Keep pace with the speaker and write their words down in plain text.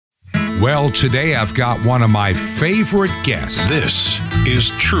Well, today I've got one of my favorite guests. This is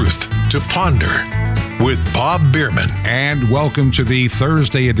Truth to Ponder with Bob Bierman. And welcome to the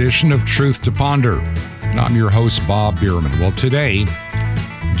Thursday edition of Truth to Ponder. And I'm your host, Bob Bierman. Well, today,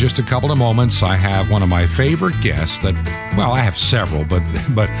 in just a couple of moments, I have one of my favorite guests that, well, I have several, but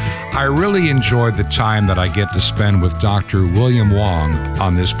I really enjoy the time that I get to spend with Dr. William Wong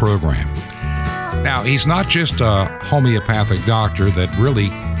on this program. Now, he's not just a homeopathic doctor that really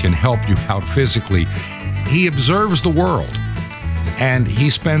can help you out physically. He observes the world, and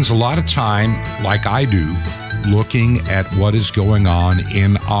he spends a lot of time, like I do, looking at what is going on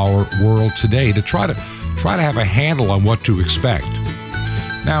in our world today to try to have a handle on what to expect.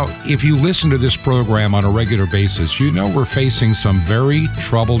 Now, if you listen to this program on a regular basis, you know we're facing some very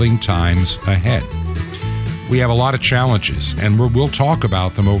troubling times ahead. We have a lot of challenges, and we'll talk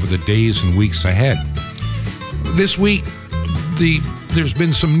about them over the days and weeks ahead. This week, there's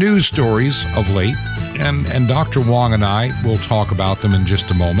been some news stories of late, and Dr. Wong and I will talk about them in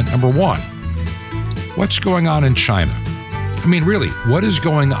just a moment. Number one, what's going on in China? I mean, really, what is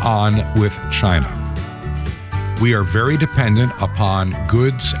going on with China? We are very dependent upon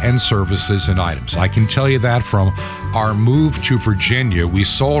goods and services and items. I can tell you that from our move to Virginia. We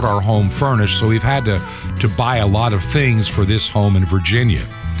sold our home furnished, so we've had to buy a lot of things for this home in Virginia.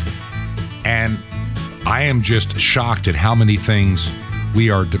 And I am just shocked at how many things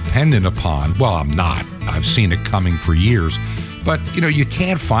we are dependent upon. Well, I'm not. I've seen it coming for years. But, you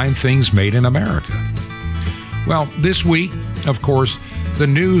can't find things made in America. Well, this week, of course, the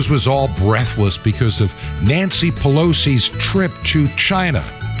news was all breathless because of Nancy Pelosi's trip to China.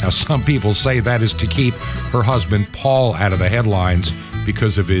 Now, some people say that is to keep her husband Paul out of the headlines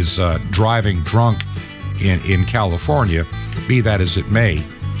because of his driving drunk in California, be that as it may.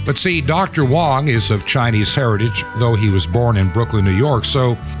 But see, Dr. Wong is of Chinese heritage, though he was born in Brooklyn, New York.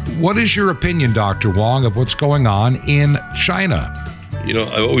 So what is your opinion, Dr. Wong, of what's going on in China?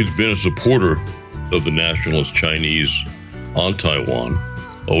 I've always been a supporter of the nationalist Chinese on Taiwan,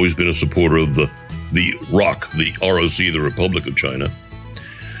 always been a supporter of the ROC, the Republic of China.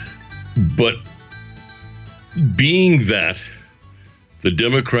 But being that the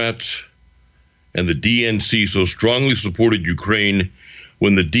Democrats and the DNC so strongly supported Ukraine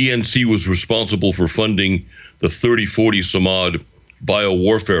when the DNC was responsible for funding the 30-40 some odd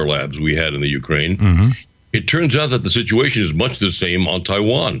biowarfare labs we had in the Ukraine, It turns out that the situation is much the same on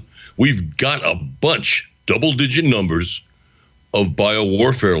Taiwan. We've got a bunch, double-digit numbers, of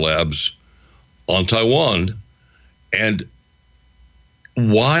biowarfare labs on Taiwan. And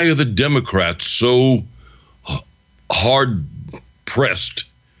why are the Democrats so hard-pressed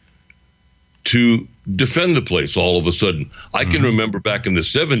to defend the place all of a sudden? I can remember back in the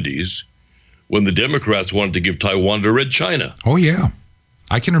 70s when the Democrats wanted to give Taiwan to Red China. Oh, yeah.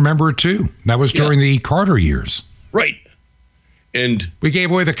 I can remember it, too. That was during the Carter years. Right. And we gave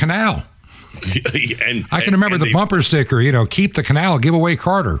away the canal. I can remember the bumper sticker, keep the canal, give away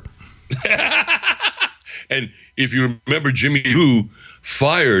Carter. And if you remember, Jimmy Hu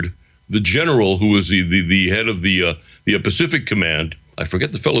fired the general who was the head of the Pacific Command. I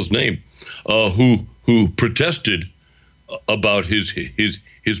forget the fellow's name, who protested about his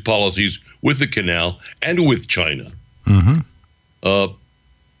policies with the canal and with China.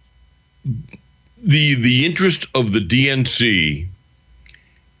 The interest of the DNC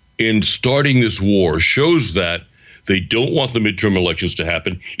in starting this war shows that they don't want the midterm elections to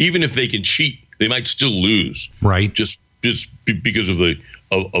happen. Even if they can cheat, they might still lose. Right. Just because of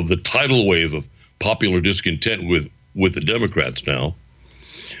the tidal wave of popular discontent with the Democrats now.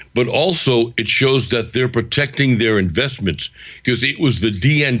 But also it shows that they're protecting their investments, because it was the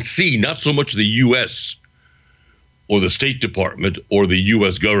DNC, not so much the U.S. or the State Department or the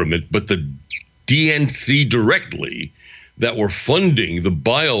U.S. government, but the DNC directly that were funding the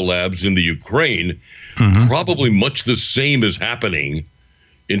biolabs in the Ukraine, probably much the same is happening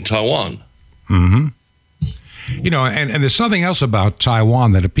in Taiwan. And there's something else about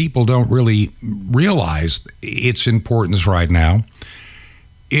Taiwan that people don't really realize its importance right now.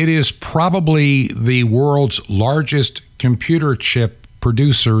 It is probably the world's largest computer chip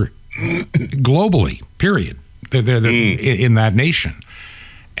producer globally, period. They're in that nation.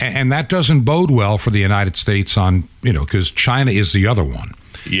 And that doesn't bode well for the United States because China is the other one.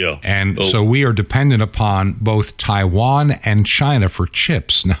 Yeah. And so we are dependent upon both Taiwan and China for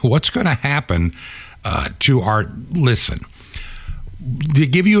chips. Now, what's going to happen listen, to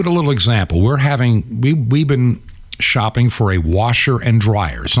give you a little example, we've been shopping for a washer and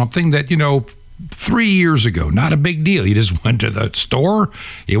dryer, something that, 3 years ago, not a big deal. You just went to the store,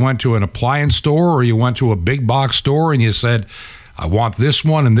 you went to an appliance store, or you went to a big box store and you said, I want this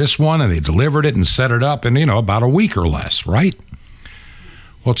one, and they delivered it and set it up in, about a week or less, right?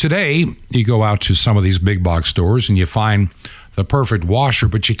 Well, today, you go out to some of these big box stores and you find the perfect washer,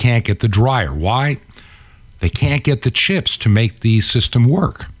 but you can't get the dryer. Why? They can't get the chips to make the system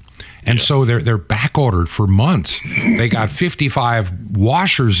work. And so they're back ordered for months. They got 55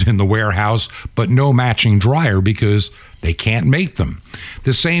 washers in the warehouse, but no matching dryer because they can't make them.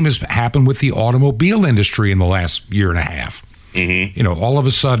 The same has happened with the automobile industry in the last year and a half. Mm-hmm. All of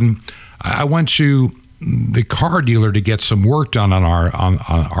a sudden, I went to the car dealer to get some work done on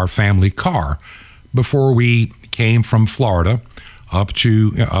our family car before we came from Florida up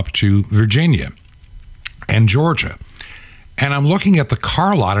to Virginia and Georgia. And I'm looking at the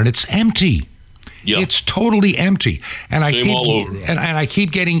car lot, and it's empty. Yep. It's totally empty. And I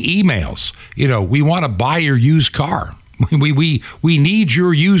keep getting emails. We want to buy your used car. We need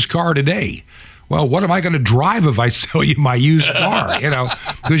your used car today. Well, what am I going to drive if I sell you my used car?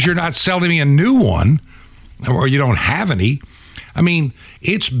 Because you're not selling me a new one, or you don't have any. I mean,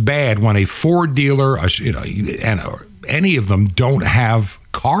 it's bad when a Ford dealer, and any of them don't have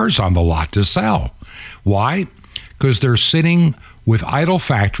cars on the lot to sell. Why? Because they're sitting with idle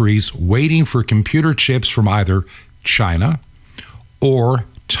factories waiting for computer chips from either China or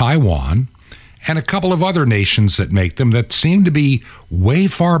Taiwan and a couple of other nations that make them that seem to be way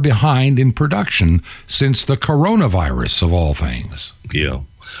far behind in production since the coronavirus, of all things. Yeah.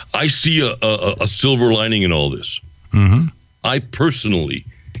 I see a silver lining in all this. Mm-hmm. I personally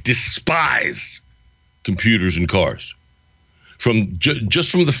despise computers in cars. Just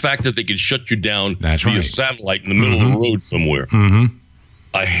from the fact that they can shut you down via satellite in the middle of the road somewhere. Mm-hmm.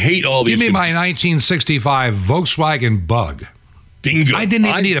 I hate all these. Give me my 1965 Volkswagen Bug. Bingo! I didn't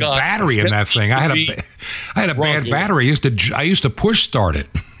even need a battery in that thing. I had a bad battery. I used to push start it.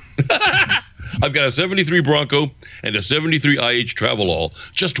 I've got a 73 Bronco and a 73 IH Travelall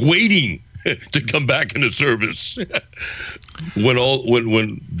just waiting to come back into service.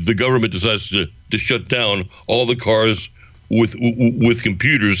 when the government decides to shut down all the cars with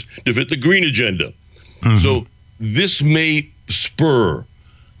computers to fit the green agenda. Mm-hmm. So this may spur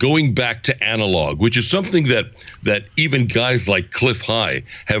going back to analog, which is something that even guys like Cliff High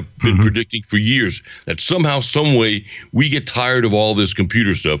have been predicting for years, that somehow, some way, we get tired of all this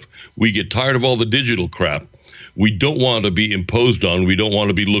computer stuff. We get tired of all the digital crap. We don't want to be imposed on. We don't want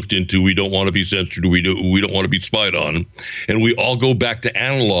to be looked into. We don't want to be censored. We don't want to be spied on. And we all go back to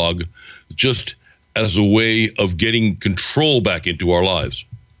analog just as a way of getting control back into our lives.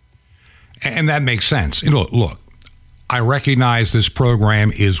 And that makes sense. Look, I recognize this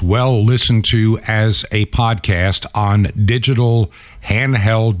program is well listened to as a podcast on digital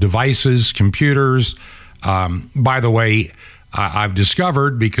handheld devices, computers. By the way, I've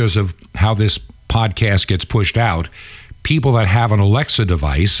discovered, because of how this podcast gets pushed out, people that have an Alexa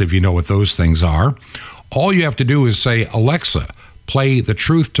device, if you know what those things are, all you have to do is say, Alexa, play the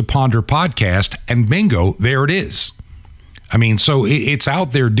Truth to Ponder podcast, and bingo, there it is. I mean, so it's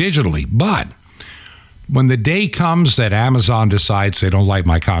out there digitally. But when the day comes that Amazon decides they don't like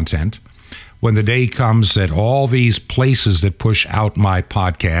my content, when the day comes that all these places that push out my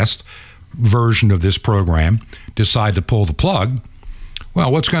podcast version of this program decide to pull the plug,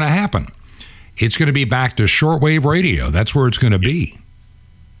 well, what's going to happen? It's going to be back to shortwave radio. That's where it's going to be.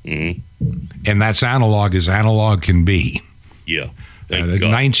 Mm-hmm. And that's analog as analog can be. Yeah. The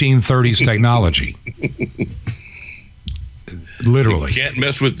 1930s technology. Literally. You can't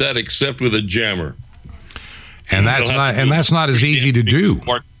mess with that except with a jammer. And that's not as easy to do.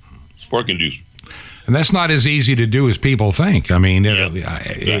 Spark inducer. And that's not as easy to do as people think. I mean,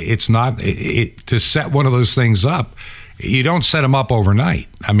 it's not to set one of those things up. You don't set them up overnight.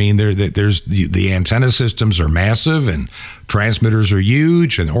 I mean, there's the antenna systems are massive, and transmitters are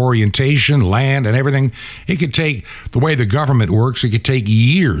huge, and orientation, land, and everything. It could take, the way the government works, it could take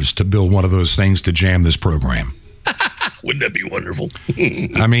years to build one of those things to jam this program. Wouldn't that be wonderful?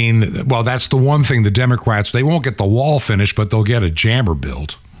 I mean, well, that's the one thing the Democrats, they won't get the wall finished, but they'll get a jammer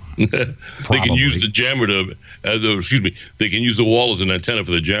built. They can use the jammer they can use the wall as an antenna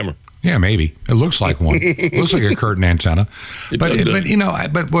for the jammer. Yeah, maybe. It looks like one. It looks like a curtain antenna. But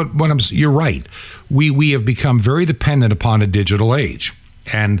you're right. We have become very dependent upon a digital age.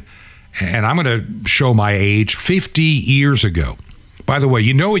 And I'm going to show my age 50 years ago. By the way,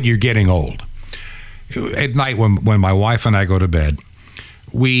 you know when you're getting old. At night when my wife and I go to bed,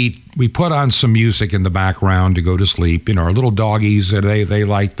 we put on some music in the background to go to sleep. You know, our little doggies, they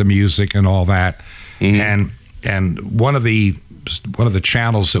like the music and all that. Mm-hmm. And one of the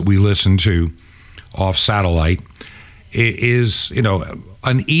channels that we listen to off satellite is,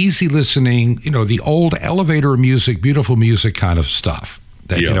 an easy listening, the old elevator music, beautiful music kind of stuff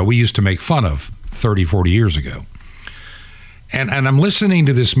that, we used to make fun of 30, 40 years ago. And I'm listening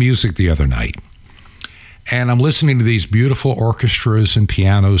to this music the other night, and I'm listening to these beautiful orchestras and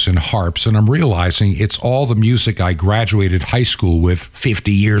pianos and harps, and I'm realizing it's all the music I graduated high school with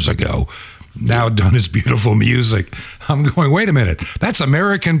 50 years ago, now done as beautiful music. I'm going, wait a minute, that's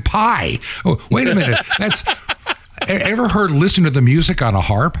American Pie. Oh, wait a minute, that's... Ever heard Listen to the Music on a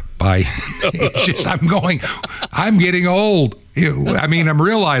Harp? I'm getting old. I'm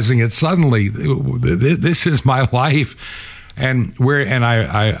realizing it suddenly. This is my life. And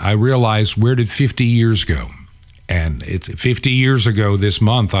I realized, where did 50 years go? And it's 50 years ago this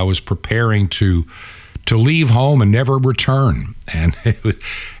month, I was preparing to leave home and never return. And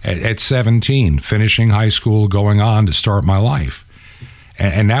at 17, finishing high school, going on to start my life.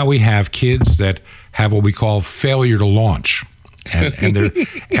 And now we have kids that have what we call failure to launch. And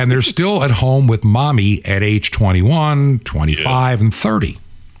they're still at home with mommy at age 21, 25, and 30.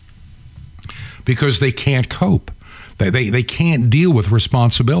 Because they can't cope. They can't deal with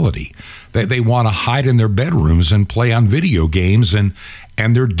responsibility. They want to hide in their bedrooms and play on video games and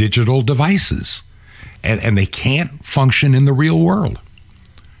their digital devices. And they can't function in the real world.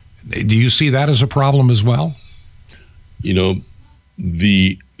 Do you see that as a problem as well?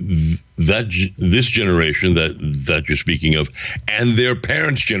 This generation that you're speaking of, and their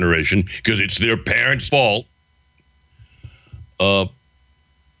parents' generation, because it's their parents' fault, are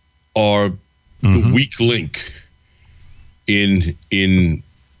the weak link in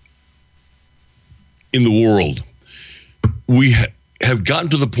the world. We have gotten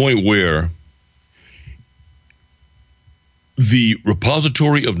to the point where the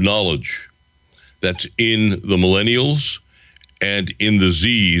repository of knowledge that's in the millennials and in the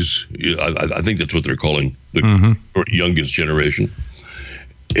Zs, I think that's what they're calling the youngest generation,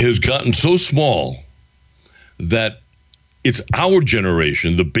 has gotten so small that it's our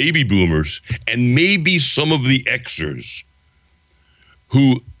generation, the baby boomers, and maybe some of the Xers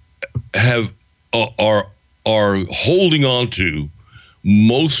who are holding on to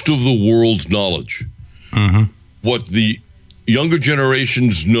most of the world's knowledge. What the younger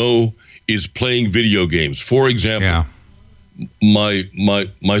generations know is playing video games. For example,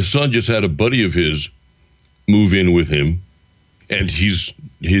 my son just had a buddy of his move in with him, and his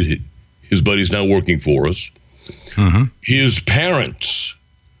buddy's now working for us. His parents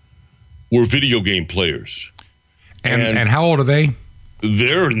were video game players. And how old are they?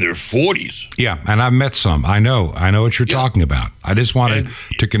 They're in their 40s. Yeah, and I've met some. I know what you're talking about. I just wanted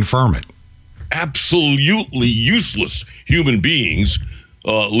to confirm it. Absolutely useless human beings,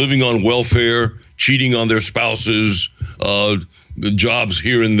 living on welfare, cheating on their spouses, jobs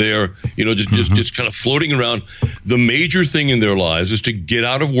here and there, just kind of floating around. The major thing in their lives is to get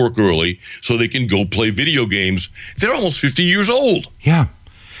out of work early so they can go play video games. They're almost 50 years old. Yeah.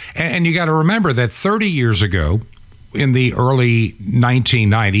 And you got to remember that 30 years ago, in the early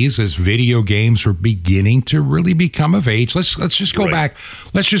 1990s, as video games were beginning to really become of age, let's just go back.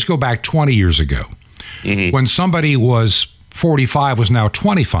 Let's just go back 20 years ago, when somebody was 45, was now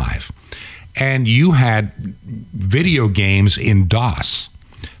 25, and you had video games in DOS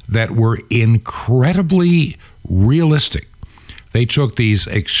that were incredibly realistic. They took these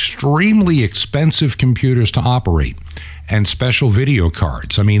extremely expensive computers to operate and special video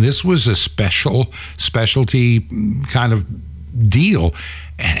cards. I mean, this was a specialty kind of deal.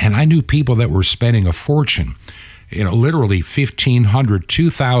 And I knew people that were spending a fortune, literally $1,500,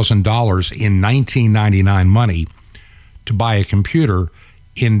 $2,000 in 1999 money to buy a computer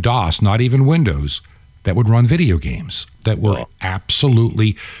in DOS, not even Windows, that would run video games that were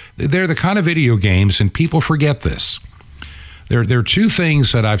they're the kind of video games, and people forget this. There are two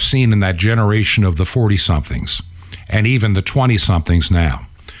things that I've seen in that generation of the 40-somethings and even the 20-somethings now.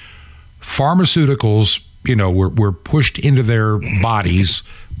 Pharmaceuticals, were pushed into their bodies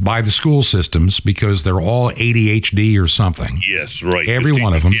by the school systems because they're all ADHD or something. Yes, right. Every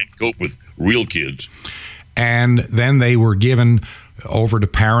one of them. Can't cope with real kids. And then they were given over to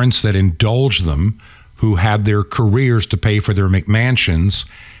parents that indulged them, who had their careers to pay for their McMansions.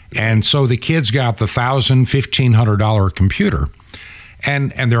 And so the kids got the $1,000, $1,500 computer.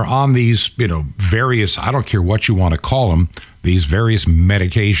 And they're on these, various, I don't care what you want to call them, these various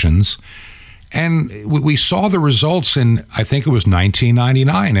medications. And we saw the results in, I think it was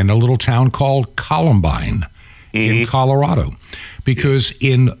 1999, in a little town called Columbine in Colorado. Because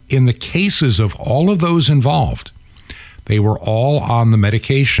in the cases of all of those involved, they were all on the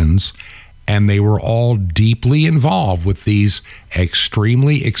medications, and they were all deeply involved with these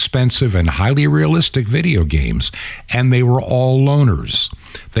extremely expensive and highly realistic video games, and they were all loners.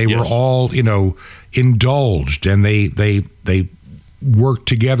 They were all, indulged, and they worked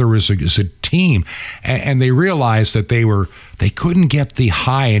together as a team, and they realized that they couldn't get the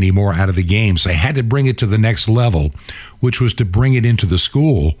high anymore out of the games. They had to bring it to the next level, which was to bring it into the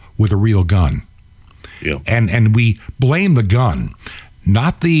school with a real gun. Yeah. And we blame the gun,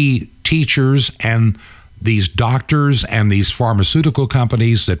 not the teachers and these doctors and these pharmaceutical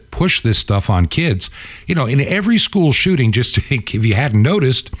companies that push this stuff on kids. In every school shooting, just if you hadn't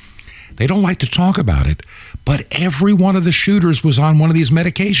noticed, they don't like to talk about it, but every one of the shooters was on one of these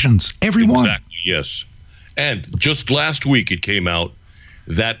medications. Every one. Exactly, yes. And just last week it came out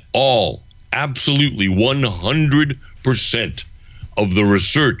that absolutely 100% of the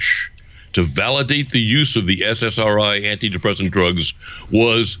research to validate the use of the SSRI antidepressant drugs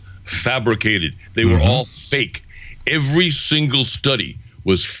was fabricated. They were all fake. Every single study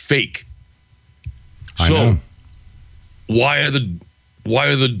was fake. I know. Why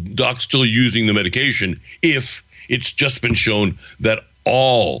are the docs still using the medication if it's just been shown that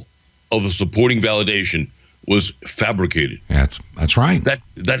all of the supporting validation was fabricated? That's right.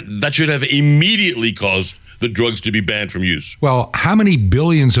 That should have immediately caused the drugs to be banned from use. Well, how many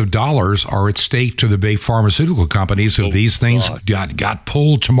billions of dollars are at stake to the big pharmaceutical companies if these things got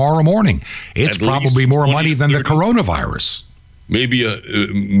pulled tomorrow morning? It's probably more money than the coronavirus.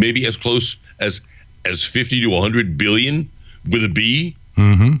 Maybe as close as 50 to 100 billion with a B.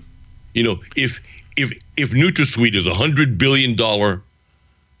 Mm-hmm. If NutraSweet is $100 billion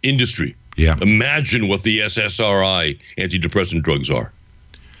industry, imagine what the SSRI antidepressant drugs are.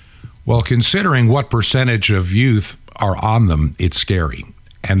 Well, considering what percentage of youth are on them, it's scary,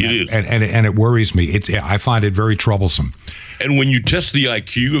 and it is. And it worries me. I find it very troublesome. And when you test the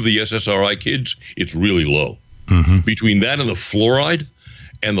IQ of the SSRI kids, it's really low. Mm-hmm. Between that and the fluoride,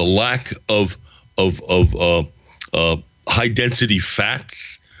 and the lack of high density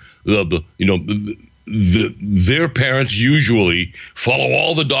fats, their parents usually follow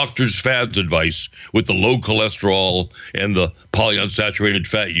all the doctor's fads advice with the low cholesterol and the polyunsaturated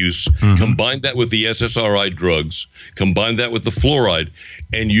fat use. Mm-hmm. Combine that with the SSRI drugs, combine that with the fluoride,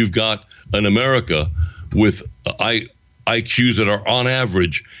 and you've got an America with IQs that are on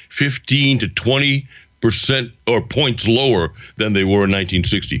average 15 to 20% or points lower than they were in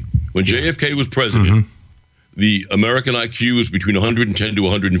 1960. When JFK was president, the American IQ was between 110 to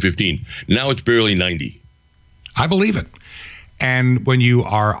 115. Now it's barely 90. I believe it. And when you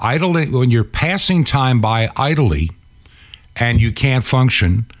are idling, when you're passing time by idly, and you can't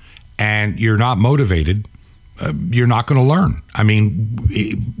function, and you're not motivated, you're not going to learn. I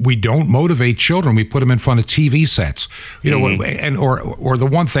mean, we don't motivate children. We put them in front of TV sets. Or the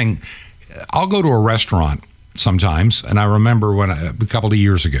one thing, I'll go to a restaurant sometimes, and I remember a couple of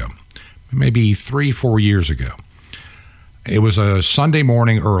years ago, maybe 3-4 years ago. It was a Sunday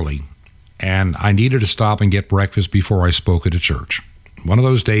morning early, and I needed to stop and get breakfast before I spoke at a church. One of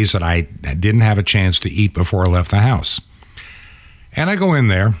those days that I didn't have a chance to eat before I left the house. And I go in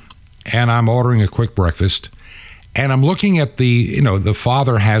there, and I'm ordering a quick breakfast, and I'm looking at the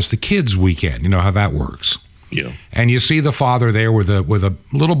father has the kids' weekend. You know how that works. Yeah. And you see the father there with a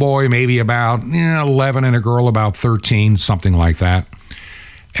little boy, maybe about 11, and a girl about 13, something like that.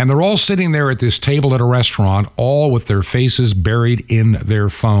 And they're all sitting there at this table at a restaurant, all with their faces buried in their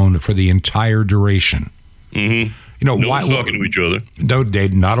phone for the entire duration. Mm-hmm. No one's talking to each other. No,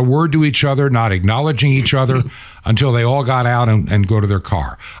 not a word to each other, not acknowledging each other until they all got out and go to their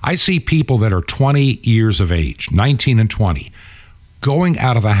car. I see people that are 20 years of age, 19 and 20, going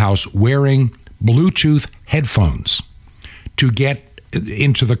out of the house wearing Bluetooth headphones to get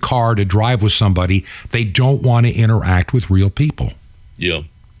into the car to drive with somebody. They don't want to interact with real people. Yeah.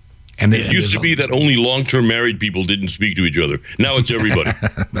 And it used to be that only long-term married people didn't speak to each other. Now it's everybody.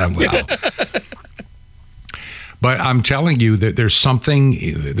 Well, but I'm telling you that there's something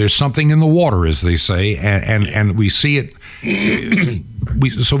in the water, as they say, and we see it.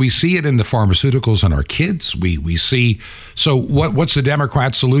 We see it in the pharmaceuticals and our kids. We see. So what's the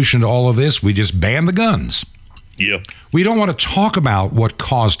Democrat solution to all of this? We just ban the guns. Yeah. We don't want to talk about what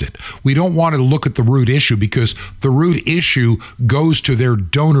caused it. We don't want to look at the root issue, because the root issue goes to their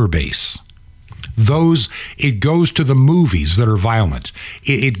donor base. It goes to the movies that are violent.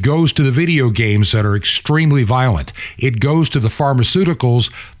 It goes to the video games that are extremely violent. It goes to the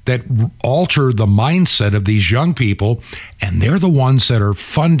pharmaceuticals that alter the mindset of these young people, and they're the ones that are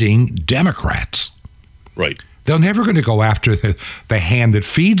funding Democrats. Right. They're never going to go after the hand that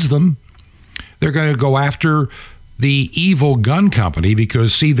feeds them. They're going to go after the evil gun company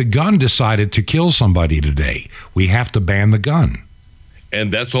because, see, the gun decided to kill somebody today. We have to ban the gun.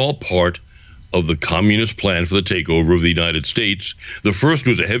 And that's all part of the communist plan for the takeover of the United States. The first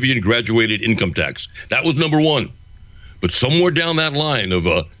was a heavy and graduated income tax. That was number one. But somewhere down that line of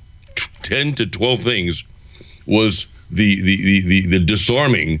 10 to 12 things was the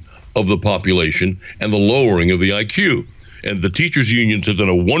disarming of the population and the lowering of the IQ. And the teachers' unions have done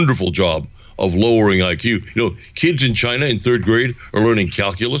a wonderful job of lowering IQ. You know, kids in China in third grade are learning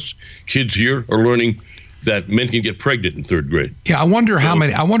calculus. Kids here are learning that men can get pregnant in third grade. Yeah, I wonder how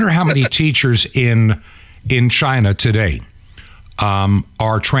many teachers in China today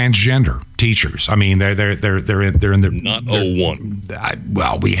are transgender teachers. I mean, they're in the not 01.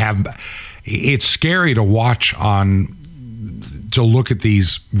 Well, we have. It's scary to watch to look at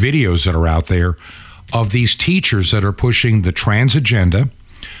these videos that are out there of these teachers that are pushing the trans agenda,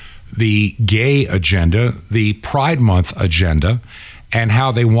 the gay agenda, the Pride Month agenda, and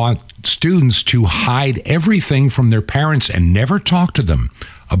how they want students to hide everything from their parents and never talk to them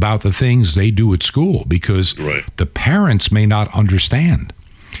about the things they do at school because the parents may not understand.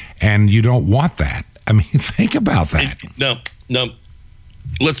 And you don't want that. I mean, think about that. Now,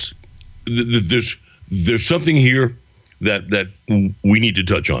 let's. There's something here that we need to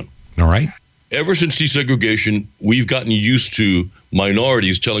touch on. All right. Ever since desegregation, we've gotten used to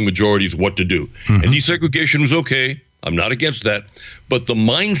minorities telling majorities what to do. Mm-hmm. And desegregation was okay. I'm not against that. But the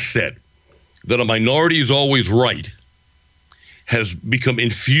mindset that a minority is always right has become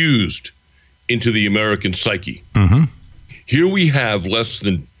infused into the American psyche. Mm-hmm. Here we have less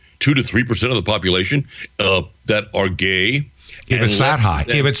than 2 to 3% of the population that are gay. If it's that high,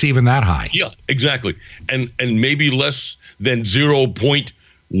 if it's even that high. Yeah, exactly. And maybe less than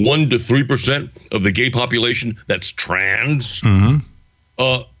 0.1 to 3% of the gay population that's trans. Mm-hmm.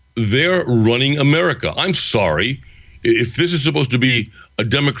 They're running America. I'm sorry. If this is supposed to be a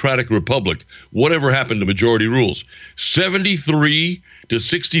democratic republic, whatever happened to majority rules? 73 to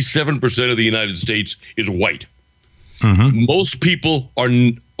 67% of the United States is white. Mm-hmm. Most people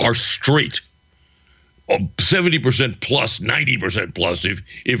are straight. 70% plus, 90% plus, if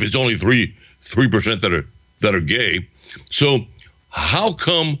it's only 3% that are gay. So how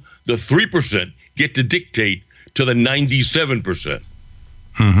come the 3% get to dictate to the 97%?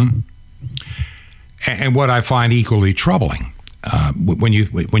 Mm-hmm. And what I find equally troubling when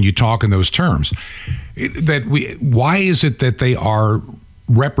you talk in those terms, why is it that they are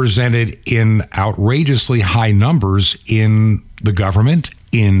represented in outrageously high numbers in the government,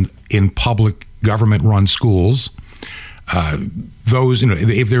 in public government-run schools? Those,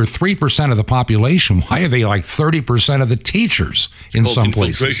 if they're 3% of the population, why are they like 30% of the teachers in some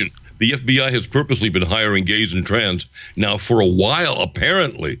places? The FBI has purposely been hiring gays and trans now for a while,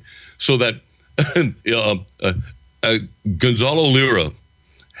 apparently, so that Gonzalo Lira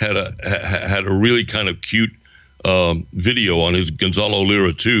had a really kind of cute video on his Gonzalo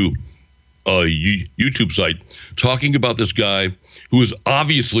Lira 2 YouTube site talking about this guy who is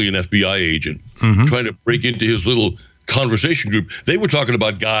obviously an FBI agent trying to break into his little conversation group. They were talking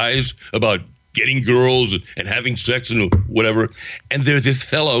about guys, about getting girls and having sex and whatever. And there's this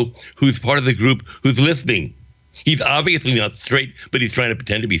fellow who's part of the group who's listening. He's obviously not straight, but he's trying to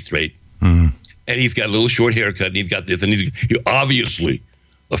pretend to be straight. Mm-hmm. And he's got a little short haircut, and he's got this, and he's obviously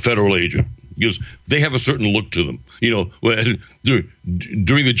a federal agent because they have a certain look to them. During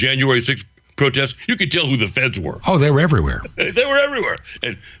the January 6th protests, you could tell who the feds were. Oh, they were everywhere. They were everywhere.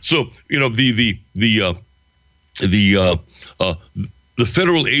 And so, the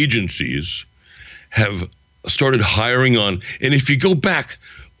federal agencies have started hiring on. And if you go back,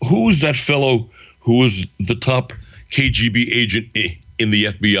 who was that fellow who was the top KGB agent in the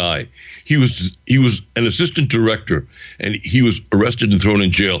FBI? He was an assistant director, and he was arrested and thrown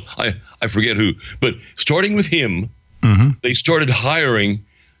in jail. I forget who. But starting with him, they started hiring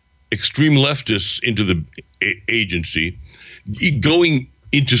extreme leftists into the agency. Going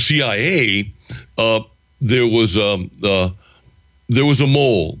into CIA, there was a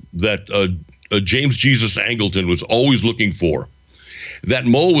mole that James Jesus Angleton was always looking for. That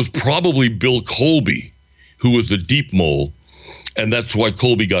mole was probably Bill Colby, who was the deep mole, and that's why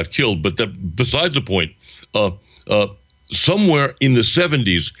Colby got killed. But besides the point, somewhere in the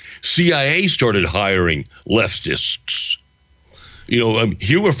 70s, CIA started hiring leftists.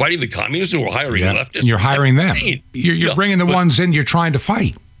 Here we're fighting the communists and we're hiring leftists. And you're hiring them. You're bringing the ones in you're trying to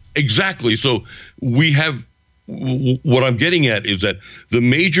fight. Exactly. So we have, what I'm getting at is that the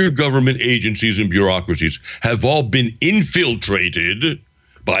major government agencies and bureaucracies have all been infiltrated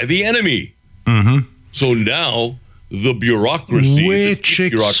by the enemy. Mm-hmm. So now the bureaucracy, which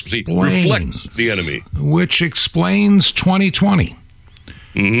reflects the enemy. Which explains 2020.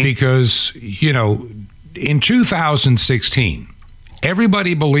 Because, in 2016,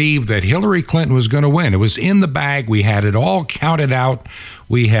 everybody believed that Hillary Clinton was going to win. It was in the bag. We had it all counted out.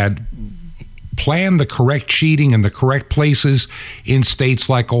 We had planned the correct cheating in the correct places in states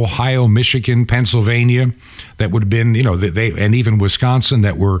like Ohio, Michigan, Pennsylvania, that would have been, and even Wisconsin,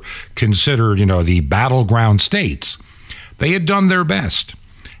 that were considered, the battleground states. They had done their best,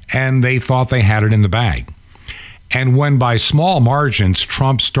 and they thought they had it in the bag. And when by small margins,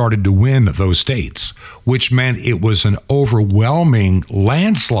 Trump started to win those states, which meant it was an overwhelming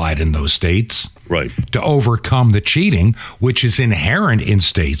landslide in those states, right, to overcome the cheating, which is inherent in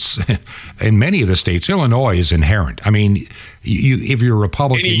states. In many of the states, Illinois is inherent. I mean, if you're a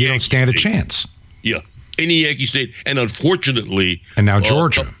Republican, you don't stand a chance. Yeah, any Yankee state. And unfortunately... And now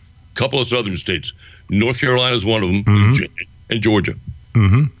Georgia. A couple of southern states. North Carolina is one of them, and Georgia.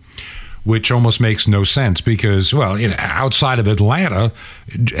 Which almost makes no sense because, outside of Atlanta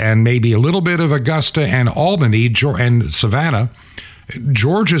and maybe a little bit of Augusta and Albany and Savannah,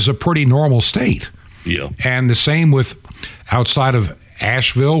 Georgia's a pretty normal state. Yeah. And the same with outside of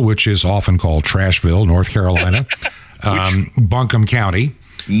Asheville, which is often called Trashville, North Carolina, Buncombe County,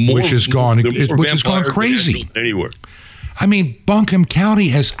 which has gone crazy. Anywhere. I mean, Buncombe County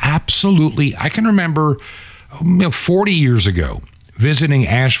has absolutely, I can remember 40 years ago, visiting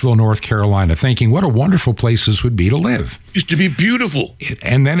Asheville, North Carolina, thinking what a wonderful place this would be to live. It used to be beautiful.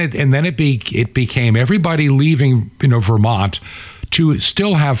 And then it became everybody leaving, Vermont to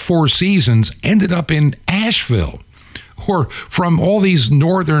still have Four Seasons ended up in Asheville, or from all these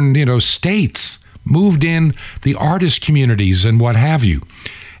northern, states moved in the artist communities and what have you.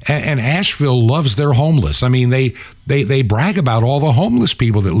 And Asheville loves their homeless. I mean, they brag about all the homeless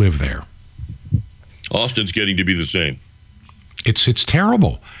people that live there. Austin's getting to be the same. It's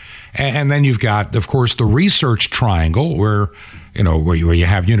terrible. And then you've got, of course, the Research Triangle, where you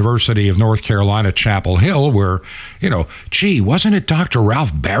have University of North Carolina, Chapel Hill, where, wasn't it Dr.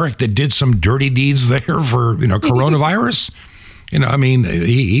 Ralph Barrick that did some dirty deeds there for, coronavirus?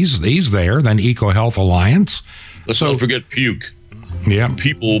 He's there. Then EcoHealth Alliance. Let's not forget puke. Yeah.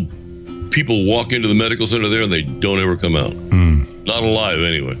 People walk into the medical center there and they don't ever come out. Not alive,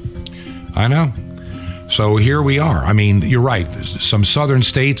 anyway. I know. So here we are. I mean, you're right. There's some southern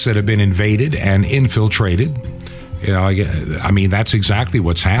states that have been invaded and infiltrated. That's exactly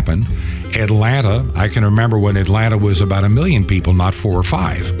what's happened. Atlanta, I can remember when Atlanta was about 1 million people, not 4 or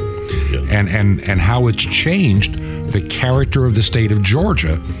 5. Yeah. And how it's changed the character of the state of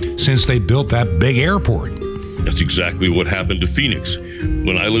Georgia since they built that big airport. That's exactly what happened to Phoenix.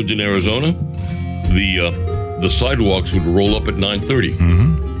 When I lived in Arizona, the sidewalks would roll up at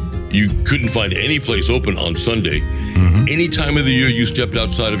 9:30. You couldn't find any place open on Sunday. Any time of the year you stepped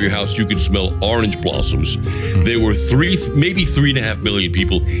outside of your house, you could smell orange blossoms. There were maybe 3.5 million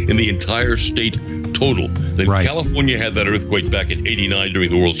people in the entire state total. Then California had that earthquake back in '89 during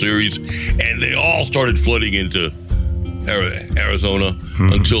the World Series, and they all started flooding into Arizona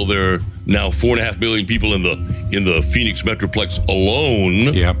until there are now 4.5 million people in the Phoenix Metroplex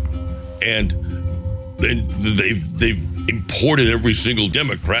alone. Yep. And then they've imported every single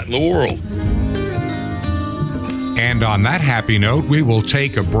Democrat in the world. And on that happy note, we will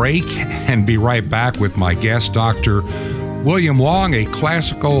take a break and be right back with my guest, Dr. William Wong, a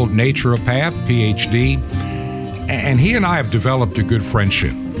classical naturopath, PhD. And he and I have developed a good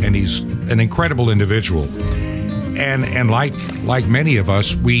friendship, and he's an incredible individual. And like many of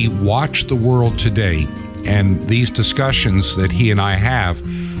us, we watch the world today, and these discussions that he and I have,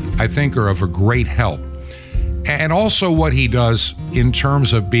 I think, are of a great help. And also what he does in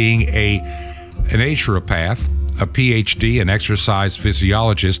terms of being a naturopath, a PhD, an exercise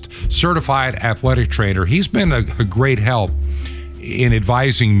physiologist, certified athletic trainer. He's been a great help in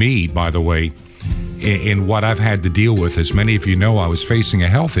advising me, by the way, in what I've had to deal with. As many of you know, I was facing a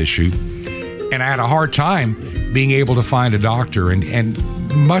health issue, and I had a hard time being able to find a doctor. And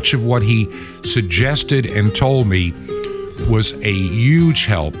much of what he suggested and told me was a huge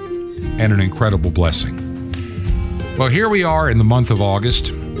help and an incredible blessing. Well, here we are in the month of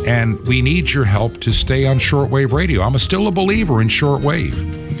August, and we need your help to stay on shortwave radio. I'm still a believer in shortwave.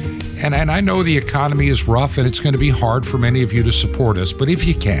 And I know the economy is rough, and it's going to be hard for many of you to support us, but if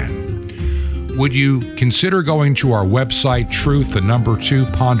you can, would you consider going to our website,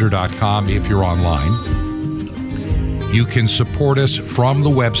 truth2ponder.com, if you're online. You can support us from the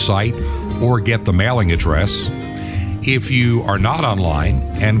website or get the mailing address. If you are not online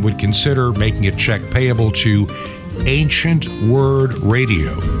and would consider making a check payable to Ancient Word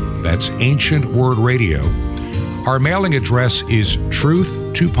Radio, that's Ancient Word Radio, Our mailing address is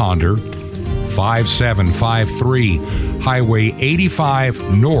Truth to Ponder, 5753 Highway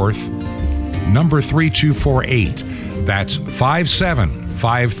 85 North, number 3248. That's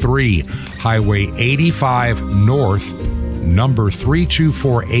 5753 Highway 85 North, number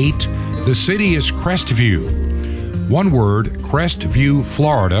 3248. The city is Crestview. One word, Crestview,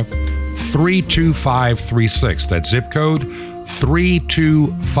 Florida, 32536. That zip code,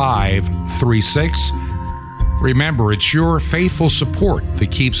 32536. Remember, it's your faithful support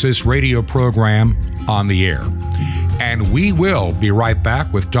that keeps this radio program on the air. And we will be right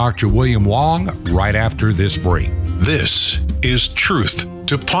back with Dr. William Wong right after this break. This is Truth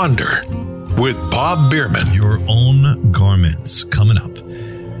to Ponder with Bob Bierman. Your own garments coming up.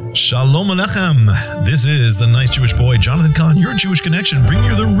 Shalom Aleichem. This is the nice Jewish boy, Jonathan Kahn, your Jewish connection, bringing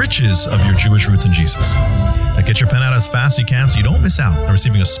you the riches of your Jewish roots in Jesus. Now get your pen out as fast as you can so you don't miss out on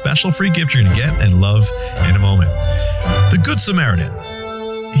receiving a special free gift you're going to get and love in a moment. The Good Samaritan.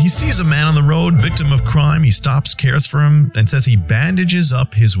 He sees a man on the road, victim of crime. He stops, cares for him, and says he bandages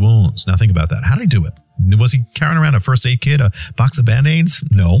up his wounds. Now think about that. How did he do it? Was he carrying around a first aid kit, a box of Band-Aids?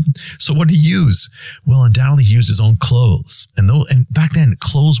 No. So what did he use? Well, undoubtedly he used his own clothes. And back then,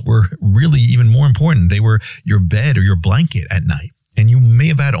 clothes were really even more important. They were your bed or your blanket at night. And you may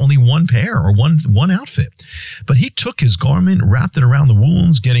have had only one pair or one outfit. But he took his garment, wrapped it around the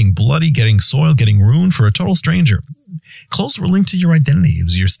wounds, getting bloody, getting soiled, getting ruined for a total stranger. Clothes were linked to your identity. It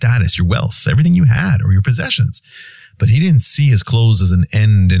was your status, your wealth, everything you had, or your possessions. But he didn't see his clothes as an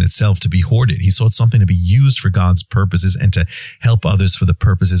end in itself to be hoarded. He saw it something to be used for God's purposes and to help others for the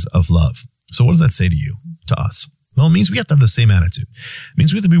purposes of love. So what does that say to you, to us? Well, it means we have to have the same attitude. It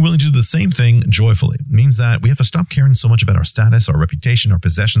means we have to be willing to do the same thing joyfully. It means that we have to stop caring so much about our status, our reputation, our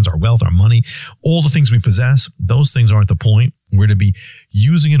possessions, our wealth, our money, all the things we possess. Those things aren't the point. We're to be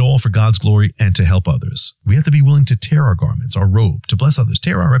using it all for God's glory and to help others. We have to be willing to tear our garments, our robe, to bless others,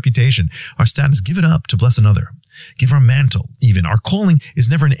 tear our reputation, our status, give it up to bless another. Give our mantle, even. Our calling is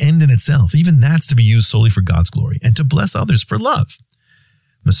never an end in itself. Even that's to be used solely for God's glory and to bless others for love.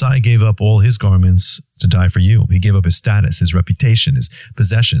 Messiah gave up all his garments to die for you. He gave up his status, his reputation, his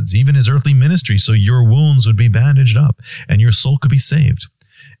possessions, even his earthly ministry, so your wounds would be bandaged up and your soul could be saved.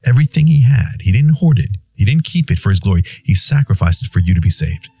 Everything he had, he didn't hoard it. He didn't keep it for his glory. He sacrificed it for you to be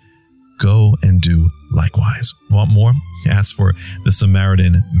saved. Go and do likewise. Want more? Ask for the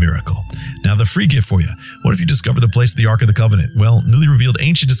Samaritan miracle. Now, the free gift for you. What if you discover the place of the Ark of the Covenant? Well, newly revealed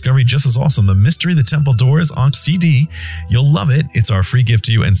ancient discovery just as awesome. The Mystery of the Temple Doors on CD. You'll love it. It's our free gift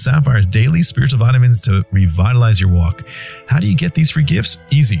to you, and Sapphire's daily spiritual vitamins to revitalize your walk. How do you get these free gifts?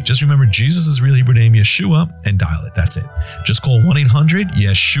 Easy. Just remember Jesus' real Hebrew name, Yeshua, and dial it. That's it. Just call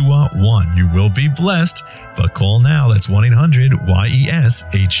 1-800-YESHUA-1. You will be blessed, but call now. That's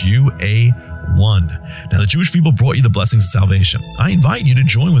 1-800-YESHUA-1. Now, the Jewish people brought you the blessings of salvation. I invite you to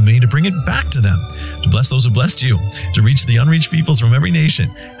join with me to bring it back to them, to bless those who blessed you, to reach the unreached peoples from every nation.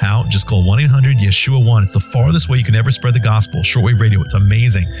 How? Just call 1-800-YESHUA-1. It's the farthest way you can ever spread the gospel. Shortwave radio. It's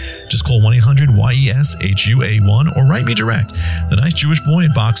amazing. Just call 1-800-YESHUA-1 or write me direct. The Nice Jewish Boy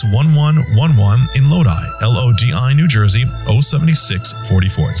at Box 1111 in Lodi, Lodi, New Jersey,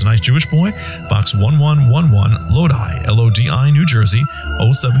 07644. It's a Nice Jewish Boy, Box 1111, Lodi, Lodi, New Jersey,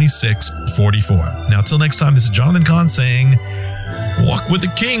 07644. Now, till next time, this is Jonathan Kahn saying, walk with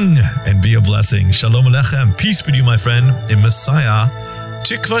the King and be a blessing. Shalom Aleichem. Peace be to you, my friend. In Messiah,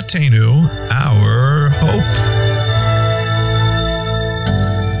 Tikvatenu, our hope.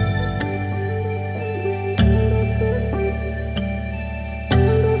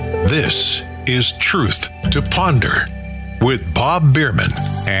 This is Truth to Ponder with Bob Bierman.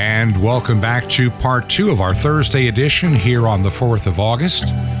 And welcome back to part 2 of our Thursday edition here on the 4th of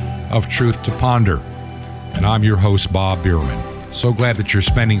August of Truth to Ponder. And I'm your host, Bob Bierman. So glad that you're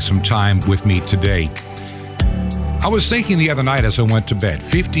spending some time with me today. I was thinking the other night as I went to bed,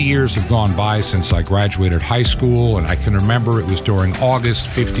 50 years have gone by since I graduated high school, and I can remember it was during August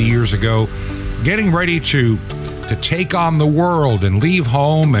 50 years ago, getting ready to take on the world and leave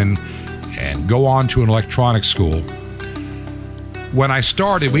home and go on to an electronics school. When I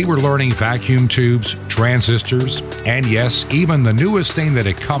started, we were learning vacuum tubes, transistors, and yes, even the newest thing that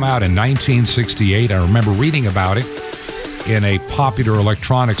had come out in 1968. I remember reading about it in a popular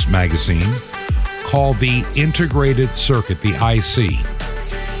electronics magazine called the Integrated Circuit, the IC.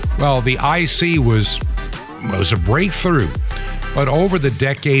 Well, the IC was a breakthrough, but over the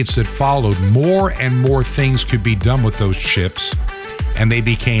decades that followed, more and more things could be done with those chips, and they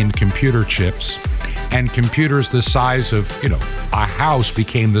became computer chips. And computers the size of, a house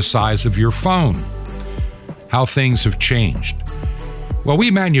became the size of your phone. How things have changed. Well,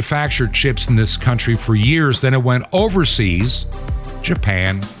 we manufactured chips in this country for years. Then it went overseas,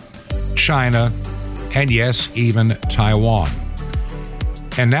 Japan, China, and yes, even Taiwan.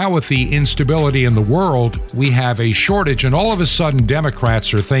 And now with the instability in the world, we have a shortage, and all of a sudden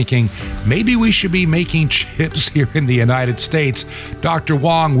Democrats are thinking maybe we should be making chips here in the United States. Dr.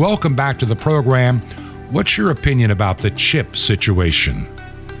 Wong, welcome back to the program. What's your opinion about the chip situation?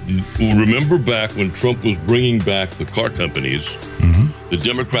 Remember back when Trump was bringing back the car companies, the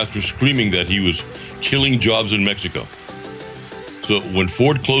Democrats were screaming that he was killing jobs in Mexico. So when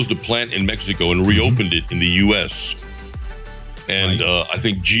Ford closed a plant in Mexico and reopened it in the U.S., and I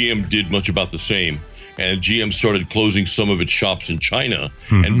think GM did much about the same, and GM started closing some of its shops in China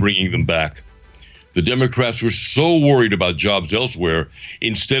and bringing them back. The Democrats were so worried about jobs elsewhere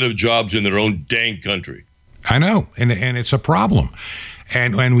instead of jobs in their own dang country. I know, and it's a problem.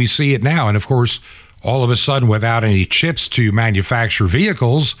 And we see it now. And of course, all of a sudden, without any chips to manufacture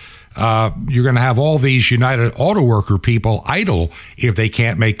vehicles, you're going to have all these United Auto Worker people idle if they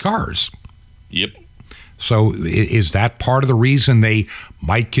can't make cars. Yep. So is that part of the reason they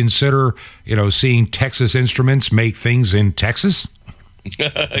might consider, seeing Texas Instruments make things in Texas?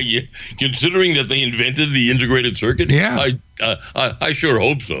 Yeah. Considering that they invented the integrated circuit? Yeah. I sure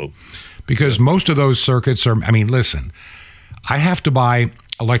hope so. Because most of those circuits are, listen, I have to buy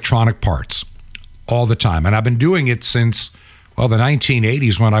electronic parts all the time. And I've been doing it since, the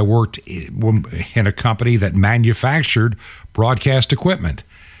 1980s when I worked in a company that manufactured broadcast equipment.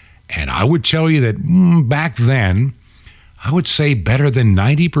 And I would tell you that back then, I would say better than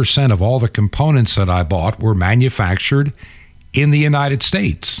 90% of all the components that I bought were manufactured in the United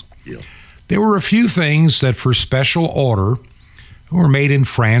States. Yeah. There were a few things that for special order were made in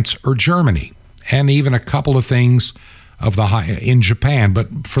France or Germany, and even a couple of things in Japan.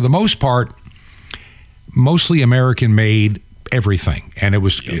 But for the most part, mostly American-made everything. And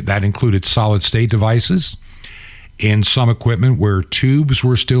that included solid-state devices. In some equipment where tubes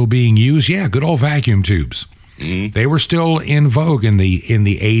were still being used, good old vacuum tubes. They were still in vogue in the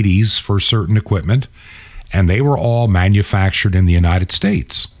 80s for certain equipment, and they were all manufactured in the United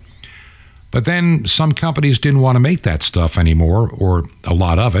States. But then some companies didn't want to make that stuff anymore, or a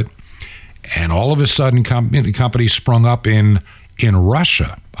lot of it, and all of a sudden companies sprung up in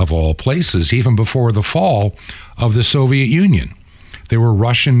Russia, of all places, even before the fall of the Soviet Union. They were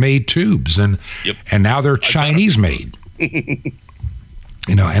Russian-made tubes, and now they're Chinese-made.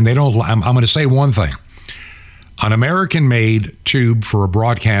 And they don't. I'm going to say one thing: an American-made tube for a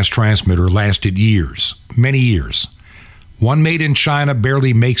broadcast transmitter lasted years, many years. One made in China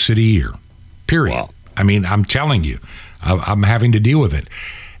barely makes it a year. Period. Wow. I'm telling you, I'm having to deal with it,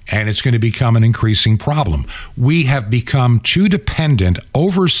 and it's going to become an increasing problem. We have become too dependent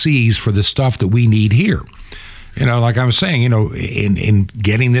overseas for the stuff that we need here. Like I was saying, in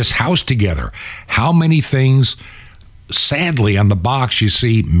getting this house together, how many things, sadly, on the box you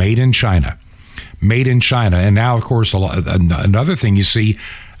see made in China. And now, of course, another thing you see,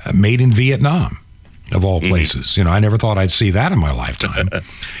 made in Vietnam, of all places. I never thought I'd see that in my lifetime. But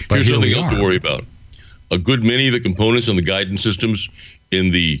here's something else to worry about. A good many of the components and the guidance systems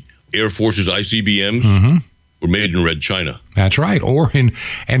in the Air Force's ICBMs were made in Red China. That's right.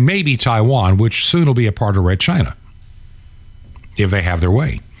 And maybe Taiwan, which soon will be a part of Red China, if they have their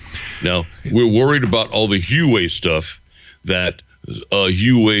way. Now, we're worried about all the Huawei stuff that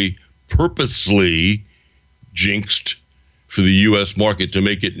Huawei purposely jinxed for the U.S. market to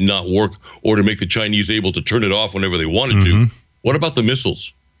make it not work, or to make the Chinese able to turn it off whenever they wanted to. What about the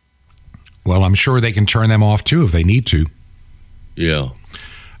missiles? Well, I'm sure they can turn them off, too, if they need to. Yeah.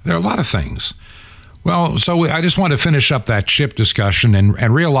 There are a lot of things. Well, so I just want to finish up that chip discussion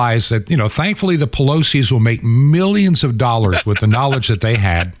and realize that, thankfully the Pelosi's will make millions of dollars with the knowledge that they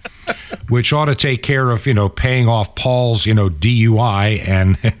had, which ought to take care of, paying off Paul's, DUI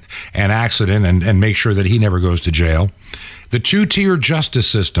and accident and make sure that he never goes to jail. The two-tier justice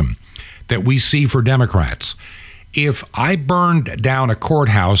system that we see for Democrats. If I burned down a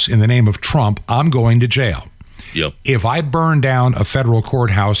courthouse in the name of Trump, I'm going to jail. Yep. If I burn down a federal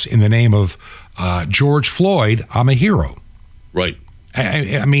courthouse in the name of George Floyd, I'm a hero. Right.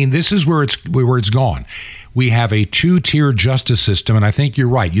 This is where it's gone. We have a two-tier justice system, and I think you're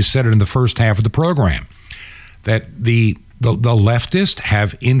right. You said it in the first half of the program, that the leftists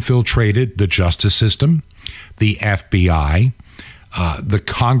have infiltrated the justice system, the FBI, the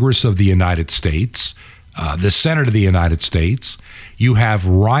Congress of the United States, the Senate of the United States. You have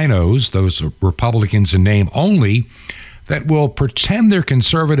rhinos, those Republicans in name only, that will pretend they're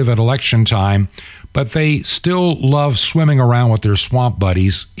conservative at election time, but they still love swimming around with their swamp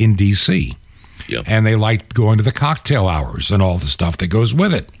buddies in D.C. Yep. And they liked going to the cocktail hours and all the stuff that goes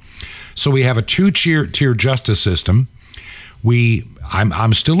with it. So we have a two-tier justice system.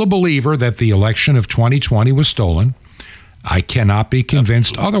 I'm still a believer that the election of 2020 was stolen. I cannot be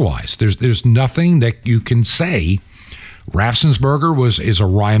convinced otherwise. There's nothing that you can say. Raffensperger is a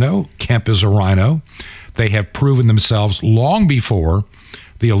rhino. Kemp is a rhino. They have proven themselves long before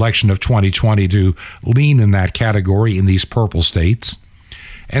the election of 2020 to lean in that category in these purple states.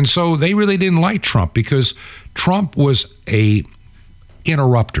 And so they really didn't like Trump because Trump was a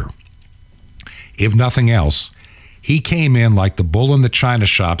interrupter. If nothing else, he came in like the bull in the china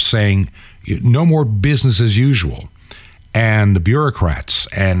shop saying, no more business as usual. And the bureaucrats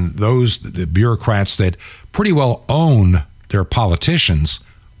and the bureaucrats that pretty well own their politicians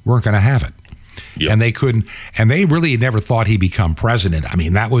weren't going to have it. Yep. And they couldn't, and they really never thought he'd become president. I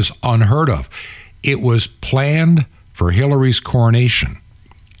mean, that was unheard of. It was planned for Hillary's coronation.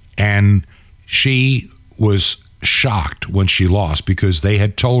 And she was shocked when she lost because they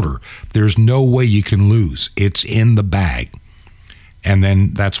had told her, there's no way you can lose. It's in the bag. And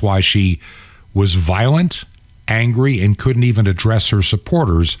then that's why she was violent, angry, and couldn't even address her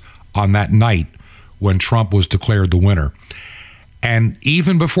supporters on that night when Trump was declared the winner. And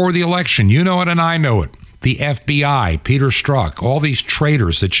even before the election, you know it and I know it, the FBI, Peter Strzok, all these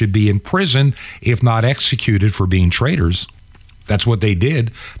traitors that should be in prison, if not executed for being traitors. That's what they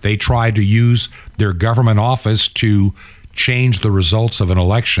did. They tried to use their government office to change the results of an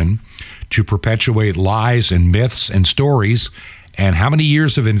election, to perpetuate lies and myths and stories. And how many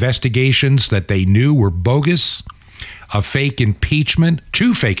years of investigations that they knew were bogus, a fake impeachment,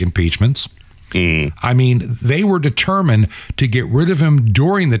 2 fake impeachments. I mean, they were determined to get rid of him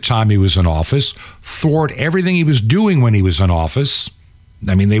during the time he was in office, thwart everything he was doing when he was in office.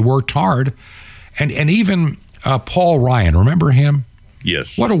 I mean, they worked hard. And even Paul Ryan, remember him?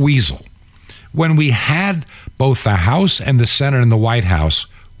 Yes. What a weasel. When we had both the House and the Senate and the White House,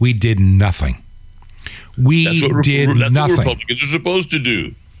 we did nothing. That's what Republicans are supposed to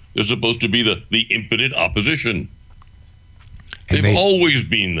do. They're supposed to be the impotent opposition. They've always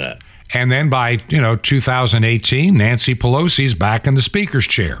been that. And then by 2018, Nancy Pelosi's back in the speaker's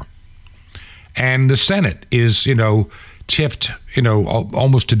chair, and the Senate is tipped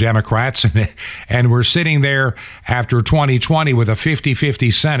almost to Democrats, and we're sitting there after 2020 with a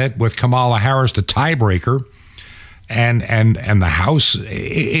 50-50 Senate with Kamala Harris the tiebreaker, and the House.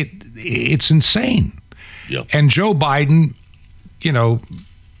 It's insane. Yep. And Joe Biden,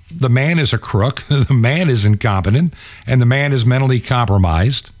 the man is a crook, the man is incompetent, and the man is mentally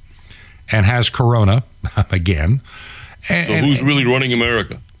compromised and has corona again. So who's really running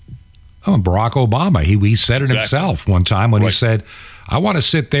America? Oh, Barack Obama. He said it himself one time when he said, I want to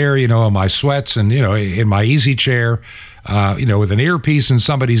sit there, in my sweats and, in my easy chair, with an earpiece in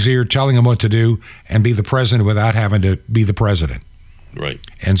somebody's ear telling him what to do and be the president without having to be the president. Right.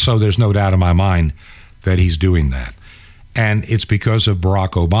 And so there's no doubt in my mind that he's doing that. And it's because of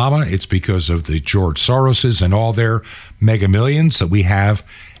Barack Obama. It's because of the George Soroses and all their mega millions that we have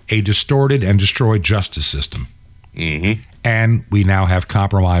a distorted and destroyed justice system. Mm-hmm. And we now have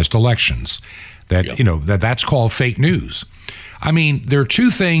compromised elections. That's called fake news. I mean, there are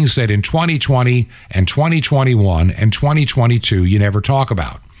 2 things that in 2020 and 2021 and 2022 you never talk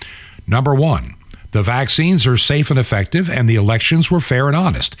about. Number 1, the vaccines are safe and effective, and the elections were fair and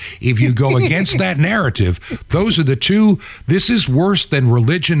honest. If you go against that narrative, those are the 2. This is worse than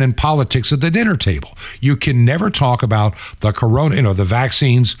religion and politics at the dinner table. You can never talk about the corona, the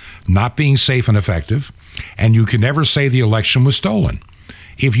vaccines not being safe and effective, and you can never say the election was stolen.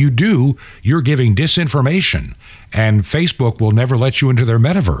 If you do, you're giving disinformation, and Facebook will never let you into their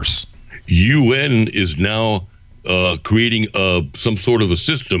metaverse. UN is now creating some sort of a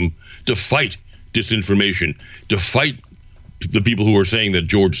system to fight disinformation, to fight the people who are saying that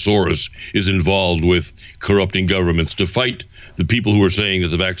George Soros is involved with corrupting governments, to fight the people who are saying that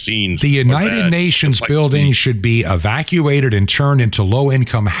the vaccines The United Nations building should be evacuated and turned into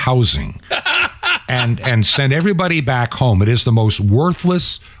low-income housing and send everybody back home. It is the most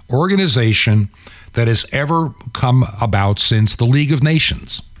worthless organization that has ever come about since the League of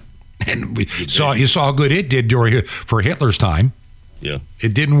Nations. And you saw how good it did for Hitler's time. Yeah.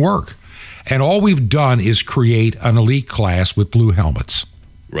 It didn't work. And all we've done is create an elite class with blue helmets.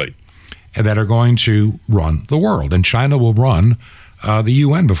 Right. And that are going to run the world. And China will run the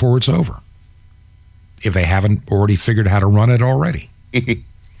UN before it's over, if they haven't already figured out how to run it already.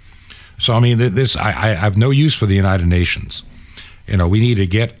 So, I mean, I have no use for the United Nations. We need to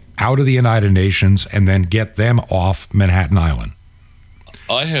get out of the United Nations and then get them off Manhattan Island.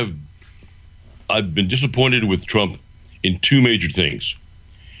 I've been disappointed with Trump in 2 major things.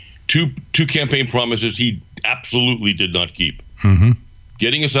 two campaign promises he absolutely did not keep.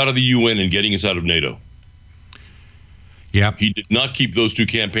 Getting us out of the UN and getting us out of NATO. Yeah, he did not keep those two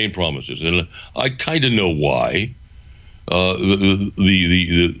campaign promises, and I kind of know why. The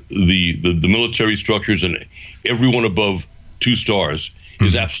military structures and everyone above 2 stars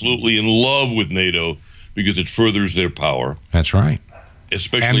is absolutely in love with NATO because it furthers their power. That's right.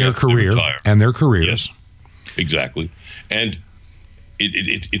 Especially and their career and their careers. Yes, exactly. And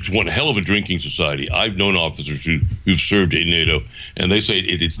it's one hell of a drinking society. I've known officers who've served in NATO, and they say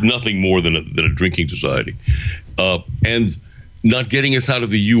it's nothing more than a drinking society. And not getting us out of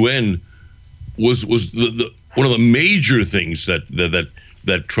the UN was one of the major things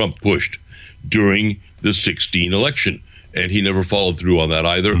that Trump pushed during the 2016 election. And he never followed through on that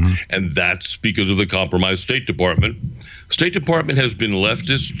either. And that's because of the compromised State Department. State Department has been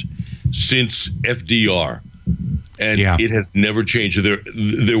leftist since FDR. And it has never changed.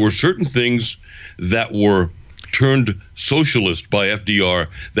 There were certain things that were turned socialist by FDR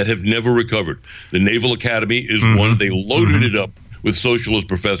that have never recovered. The Naval Academy is one. They loaded it up with socialist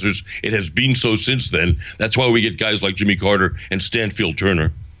professors. It has been so since then. That's why we get guys like Jimmy Carter and Stanfield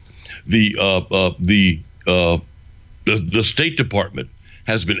Turner. The State Department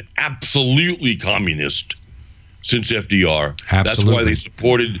has been absolutely communist since FDR. Absolutely. That's why they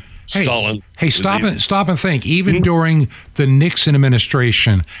supported Stalin. Hey, stop and think. Even during the Nixon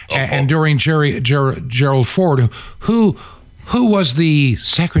administration and during Gerald Ford, who was the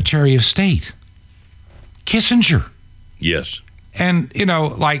Secretary of State? Kissinger. Yes. And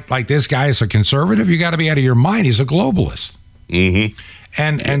like this guy is a conservative. You got to be out of your mind. He's a globalist.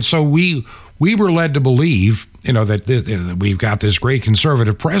 And so we were led to believe, that we've got this great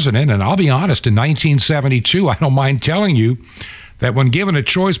conservative president. And I'll be honest, in 1972, I don't mind telling you that when given a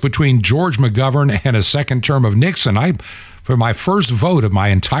choice between George McGovern and a second term of Nixon, for my first vote of my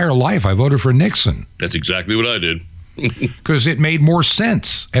entire life, I voted for Nixon. That's exactly what I did. Because it made more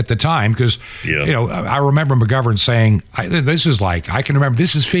sense at the time. Because, I remember McGovern saying, I can remember,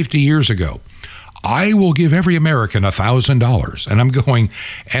 this is 50 years ago. I will give every American $1,000. And I'm going,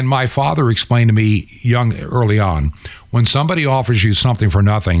 and my father explained to me early on, when somebody offers you something for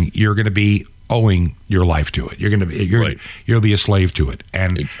nothing, you're going to be owing your life to it. You'll be a slave to it.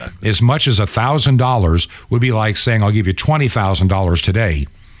 And as much as $1,000 would be like saying, I'll give you $20,000 today.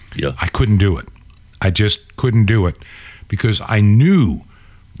 Yeah. I couldn't do it. I just couldn't do it because I knew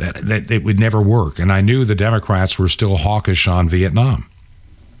that it would never work. And I knew the Democrats were still hawkish on Vietnam,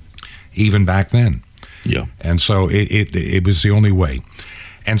 even back then. Yeah. And so it was the only way.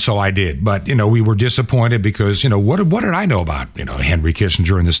 And so I did. But, we were disappointed because, what did I know about, Henry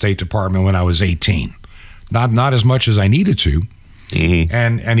Kissinger in the State Department when I was 18? Not as much as I needed to.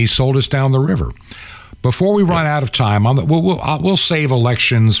 And he sold us down the river. Before we run out of time, we'll save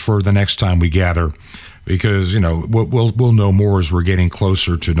elections for the next time we gather because, we'll know more as we're getting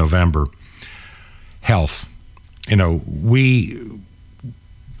closer to November. Health.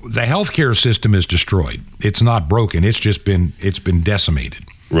 The healthcare system is destroyed. It's not broken. It's been decimated.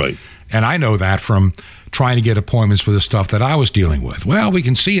 Right. And I know that from trying to get appointments for the stuff that I was dealing with. Well, we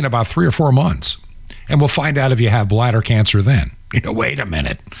can see in about 3 or 4 months, and we'll find out if you have bladder cancer then. Wait a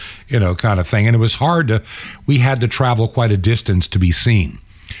minute, kind of thing. And it was we had to travel quite a distance to be seen.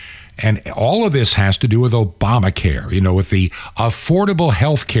 And all of this has to do with Obamacare, with the Affordable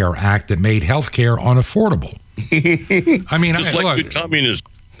Health Care Act that made health care unaffordable. I mean, just like good communists.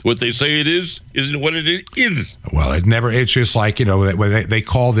 What they say it isn't what it is. Well, it's just like, they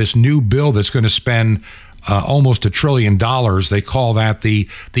call this new bill that's going to spend almost $1 trillion. They call that the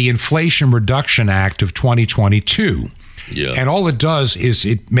Inflation Reduction Act of 2022. Yeah. And all it does is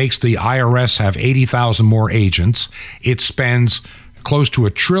it makes the IRS have 80,000 more agents. It spends close to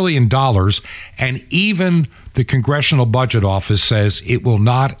 $1 trillion. And even the Congressional Budget Office says it will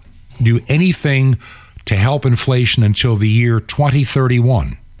not do anything to help inflation until the year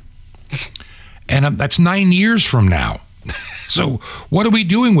 2031. And that's 9 years from now. So what are we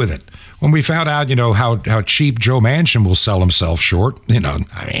doing with it? When we found out, how cheap Joe Manchin will sell himself short,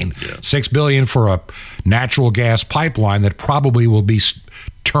 $6 billion for a natural gas pipeline that probably will be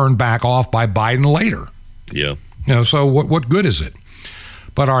turned back off by Biden later. Yeah. So what good is it?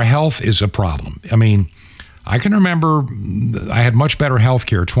 But our health is a problem. I mean, I can remember I had much better health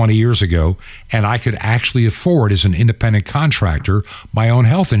care 20 years ago, and I could actually afford, as an independent contractor, my own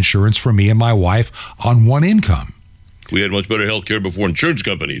health insurance for me and my wife on one income. We had much better health care before insurance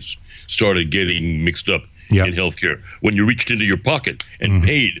companies started getting mixed up in health care. When you reached into your pocket and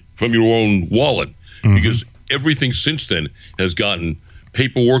paid from your own wallet, because everything since then has gotten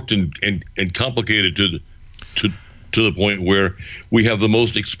paperworked and complicated to the point where we have the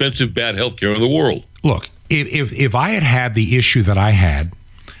most expensive bad health care in the world. Look, if I had the issue that I had,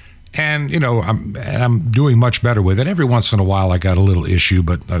 and I'm doing much better with it. Every once in a while, I got a little issue,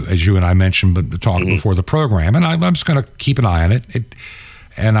 but as you and I mentioned, but talking before the program, and I'm just going to keep an eye on it.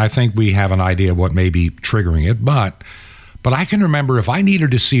 And I think we have an idea of what may be triggering it. But I can remember if I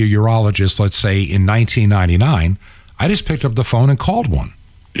needed to see a urologist, let's say in 1999, I just picked up the phone and called one.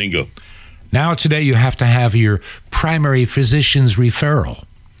 Bingo. Now today, you have to have your primary physician's referral,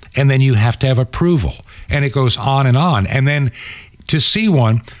 and then you have to have approval, and it goes on. And then to see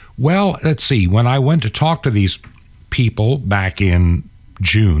one. Well, let's see. When I went to talk to these people back in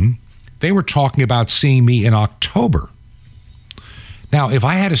June, they were talking about seeing me in October. Now, if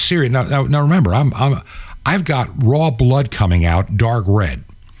I had a serious now remember, I've got raw blood coming out, dark red,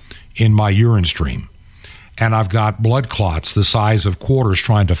 in my urine stream, and I've got blood clots the size of quarters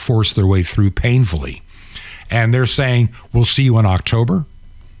trying to force their way through painfully, and they're saying we'll see you in October.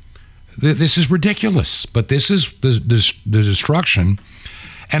 This is ridiculous, but this is the destruction.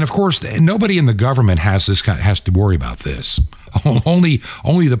 And of course, nobody in the government has to worry about this.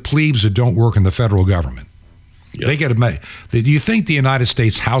 Only the plebes that don't work in the federal government. Yep. They get a. Do you think the United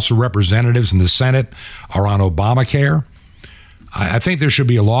States House of Representatives and the Senate are on Obamacare? I think there should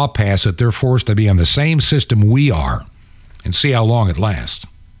be a law passed that they're forced to be on the same system we are, and see how long it lasts.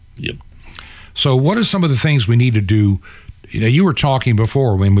 Yep. So, what are some of the things we need to do? You were talking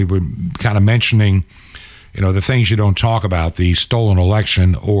before when we were kind of mentioning. The things you don't talk about, the stolen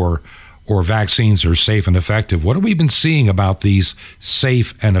election or vaccines are safe and effective. What have we been seeing about these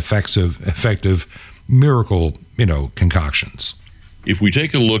safe and effective miracle, concoctions? If we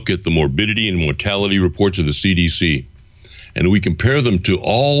take a look at the morbidity and mortality reports of the CDC, and we compare them to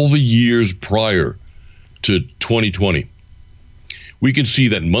all the years prior to 2020, we can see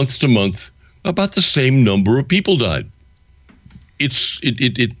that month to month, about the same number of people died. It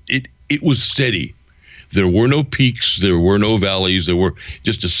was steady. There were no peaks, there were no valleys, there were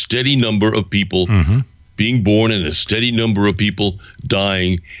just a steady number of people being born and a steady number of people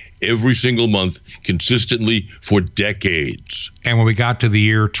dying every single month consistently for decades. And when we got to the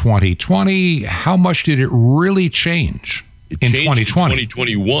year 2020, how much did it really change in 2020?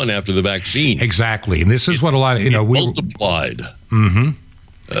 2021 after the vaccine. Exactly. And this is what a lot of, we multiplied. Right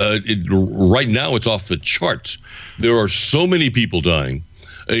now it's off the charts. There are so many people dying.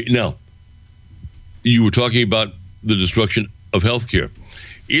 Now, you were talking about the destruction of healthcare.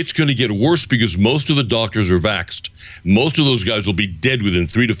 It's going to get worse because most of the doctors are vaxxed. Most of those guys will be dead within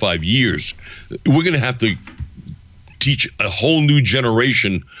 3 to 5 years. We're going to have to teach a whole new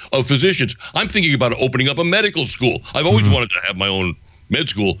generation of physicians. I'm thinking about opening up a medical school. I've always wanted to have my own med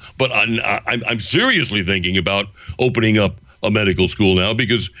school, but I'm seriously thinking about opening up a medical school now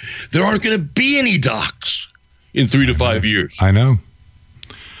because there aren't going to be any docs in 3 to 5 years. I know.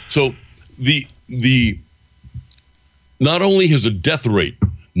 So the not only has the death rate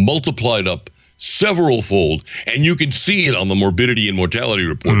multiplied up several fold, and you can see it on the morbidity and mortality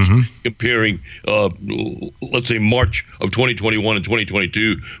reports comparing, let's say, March of 2021 and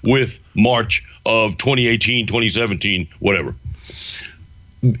 2022 with March of 2018, 2017, whatever.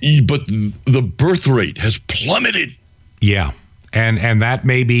 But the birth rate has plummeted. Yeah. And that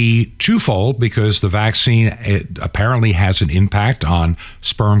may be twofold because the vaccine apparently has an impact on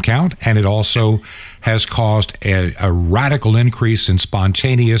sperm count, and it also has caused a radical increase in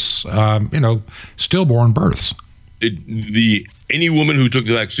spontaneous, stillborn births. Any woman who took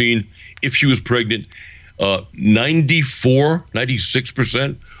the vaccine, if she was pregnant,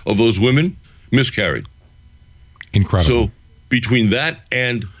 96% of those women miscarried. Incredible. So between that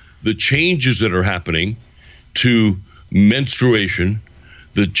and the changes that are happening to menstruation,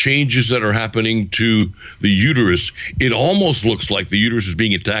 the changes that are happening to the uterus, it almost looks like the uterus is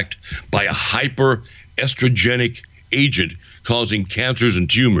being attacked by a hyper-estrogenic agent causing cancers and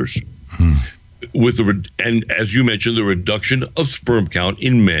tumors. And as you mentioned, the reduction of sperm count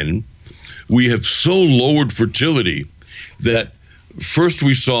in men, we have so lowered fertility that first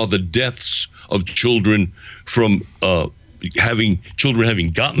we saw the deaths of children from having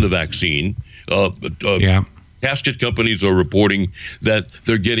gotten the vaccine. Casket companies are reporting that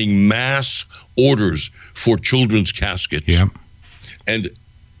they're getting mass orders for children's caskets. Yeah. And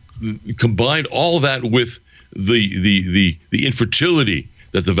combine all that with the infertility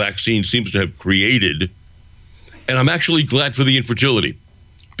that the vaccine seems to have created. And I'm actually glad for the infertility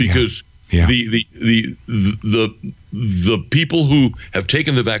because the people who have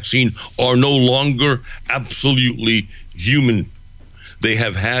taken the vaccine are no longer absolutely human. They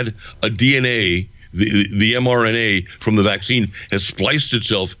have had a DNA. The mRNA from the vaccine has spliced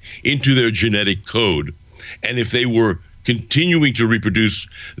itself into their genetic code. And if they were continuing to reproduce,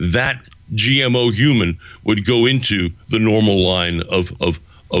 that GMO human would go into the normal line of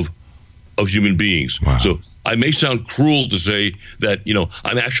human beings. Wow. So I may sound cruel to say that,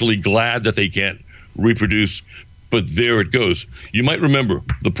 I'm actually glad that they can't reproduce, but there it goes. You might remember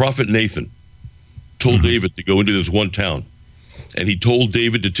the prophet Nathan told David to go into this one town, and he told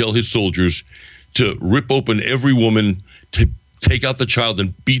David to tell his soldiers to rip open every woman, to take out the child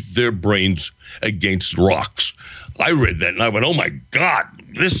and beat their brains against rocks. I read that and I went, oh my God,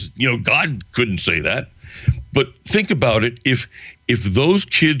 God couldn't say that. But think about it. If those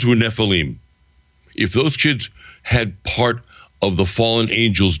kids were Nephilim, if those kids had part of the fallen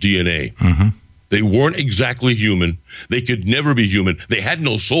angel's DNA, they weren't exactly human. They could never be human. They had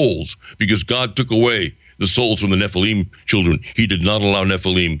no souls because God took away the souls from the Nephilim children. He did not allow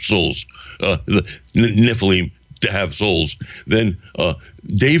Nephilim souls, Nephilim to have souls. Then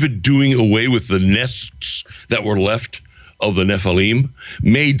David doing away with the nests that were left of the Nephilim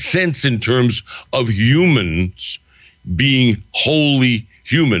made sense in terms of humans being wholly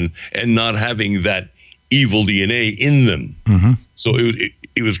human and not having that evil DNA in them. So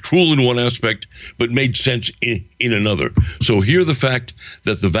it was cruel in one aspect, but made sense in another. So here the fact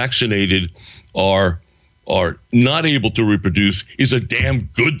that the vaccinated are not able to reproduce is a damn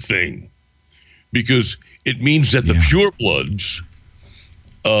good thing, because it means that the purebloods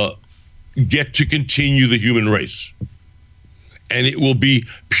get to continue the human race. And it will be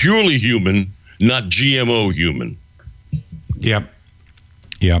purely human, not GMO human. Yep.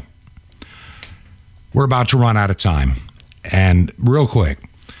 We're about to run out of time. And real quick,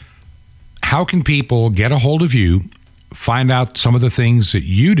 how can people get a hold of you, find out some of the things that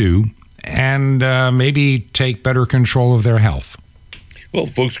you do, and maybe take better control of their health? Well,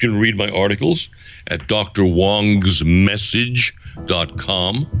 folks can read my articles at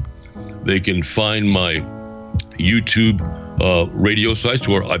drwongsmessage.com. They can find my YouTube radio sites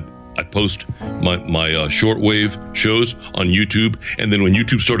where I post my shortwave shows on YouTube. And then when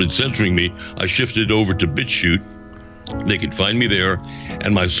YouTube started censoring me, I shifted over to BitChute. They can find me there.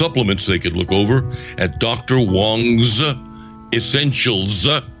 And my supplements they could look over at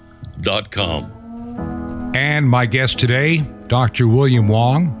drwongsessentials.com. And my guest today, Dr. William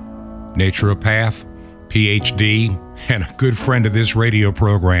Wong, naturopath, PhD, and a good friend of this radio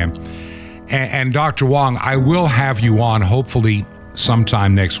program. And Dr. Wong, I will have you on hopefully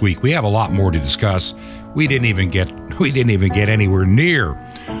sometime next week. We have a lot more to discuss. We didn't even get anywhere near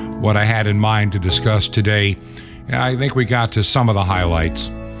what I had in mind to discuss today. I think we got to some of the highlights.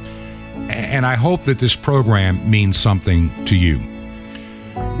 And I hope that this program means something to you.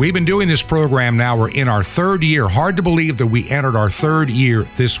 We've been doing this program now. We're in our third year. Hard to believe that we entered our third year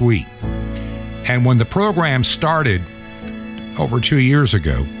this week. And when the program started over 2 years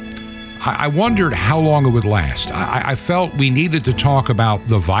ago, I wondered how long it would last. I felt we needed to talk about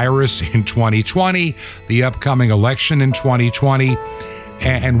the virus in 2020, the upcoming election in 2020,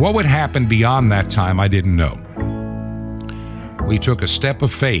 and what would happen beyond that time, I didn't know. We took a step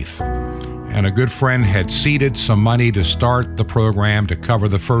of faith, and a good friend had seeded some money to start the program to cover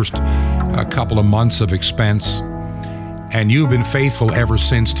the first couple of months of expense. And you've been faithful ever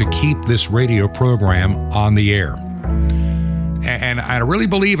since to keep this radio program on the air. And I really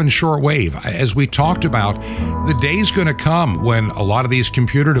believe in shortwave. As we talked about, the day's going to come when a lot of these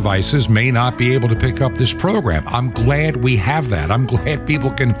computer devices may not be able to pick up this program. I'm glad we have that. I'm glad people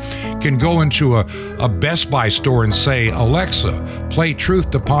can go into a Best Buy store and say, Alexa, play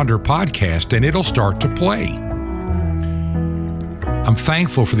Truth to Ponder podcast, and it'll start to play. I'm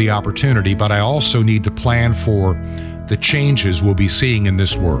thankful for the opportunity, but I also need to plan for the changes we'll be seeing in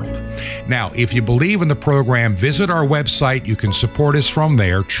this world. Now, if you believe in the program, visit our website. You can support us from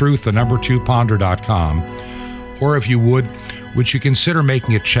there, truth2ponder.com. Or if you would you consider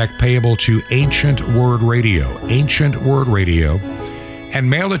making a check payable to Ancient Word Radio, and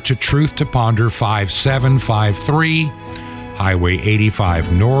mail it to Truth to Ponder 5753, Highway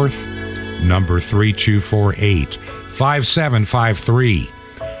 85 North, number 3248, 5753.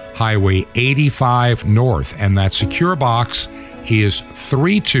 Highway 85 North, and that secure box is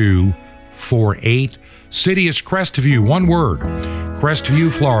 3248. City is Crestview, one word,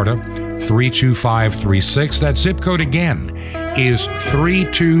 Crestview, Florida, 32536. That zip code again is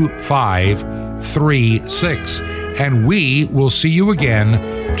 32536. And we will see you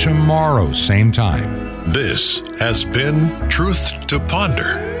again tomorrow, same time. This has been Truth to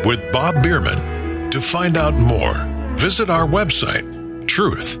Ponder with Bob Bierman. To find out more, visit our website,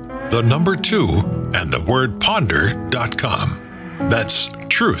 Truth, 2, and the word ponder.com. That's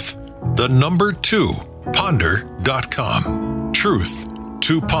Truth, 2, ponder.com. Truth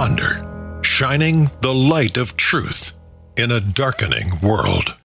to Ponder. shining the light of truth in a darkening world.